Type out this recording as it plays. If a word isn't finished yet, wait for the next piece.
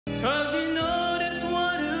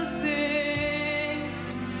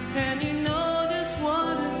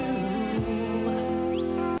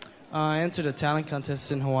I entered a talent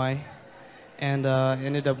contest in Hawaii and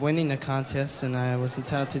ended up winning the contest, and I was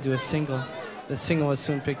entitled to do a single. The single was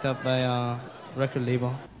soon picked up by a record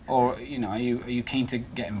label. Or, you know, are you keen to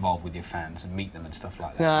get involved with your fans and meet them and stuff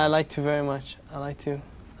like that? No, I like to very much. I like to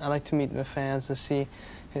meet the fans and see,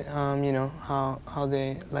 you know, how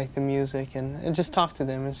they like the music and just talk to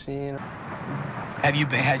them and see, you know. Have you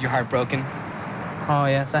had your heart broken? Oh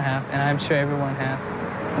yes, I have, and I'm sure everyone has.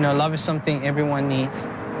 You know, love is something everyone needs,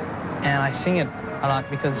 and I sing it a lot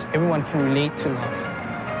because everyone can relate to love.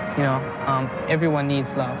 You know, everyone needs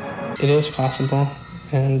love. It is possible,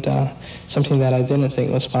 and something that I didn't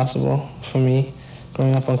think was possible for me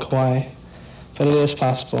growing up on Kauai, but it is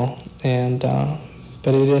possible, and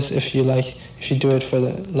but it is if you do it for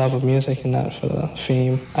the love of music and not for the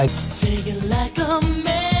fame. Take it like a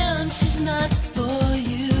man, she's not for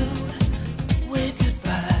you. Wave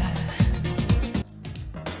goodbye.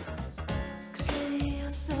 'Cause lady, you're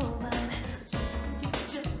so mine.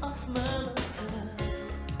 Just get off my love.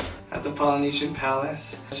 At the Polynesian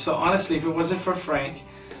Palace. So honestly, if it wasn't for Frank,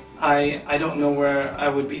 I don't know where I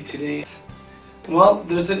would be today. Well,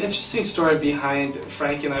 there's an interesting story behind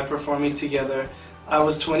Frank and I performing together. I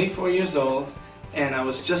was 24 years old and I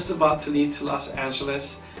was just about to leave to Los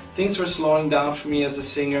Angeles. Things were slowing down for me as a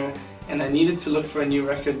singer and I needed to look for a new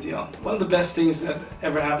record deal. One of the best things that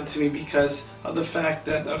ever happened to me because of the fact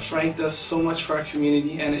that Frank does so much for our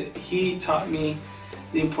community, and he taught me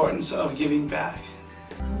the importance of giving back.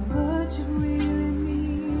 What you really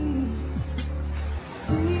mean?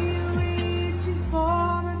 See you reaching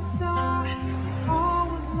for that star,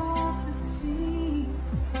 always lost at sea.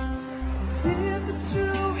 If it's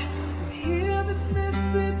true, hear this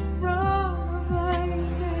message from a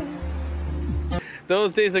baby.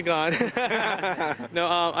 Those days are gone. No,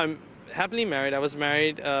 I'm happily married. I was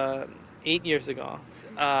married 8 years ago.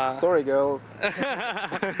 Sorry, girls.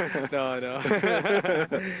 No.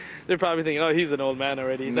 They're probably thinking, oh, he's an old man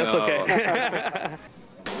already. No. That's okay.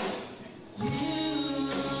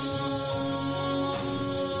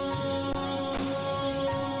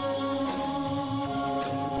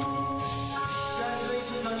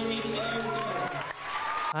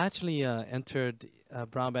 I actually entered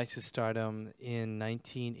Brown Bags to Stardom in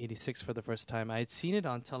 1986 for the first time. I had seen it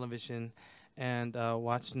on television and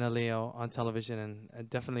watched Naleo on television, and I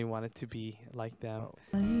definitely wanted to be like them.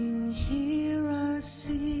 Here I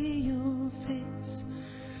see your face.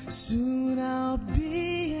 Soon I'll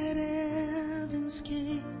be at Heaven's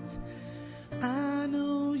gates. I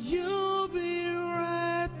know you'll be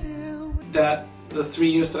right there. That the 3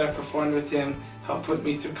 years that I performed with him helped put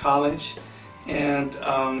me through college, and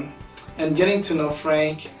getting to know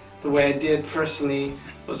Frank the way I did personally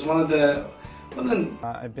was one of the.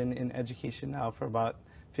 I've been in education now for about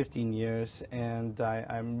 15 years, and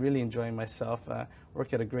I'm really enjoying myself.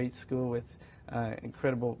 Work at a great school with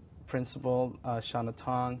incredible principal, Shauna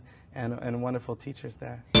Tong, and wonderful teachers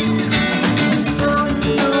there.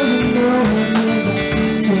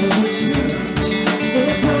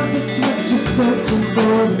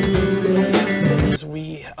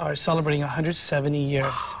 We are celebrating 170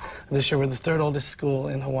 years. This year we're the third oldest school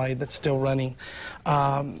in Hawaii that's still running.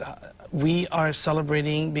 We are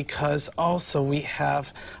celebrating because also we have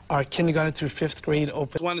our kindergarten through 5th grade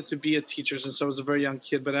open. I wanted to be a teacher since I was a very young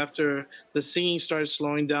kid, but after the singing started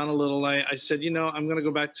slowing down a little, I said, you know, I'm going to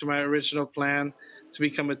go back to my original plan to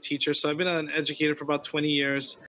become a teacher. So I've been an educator for about 20 years.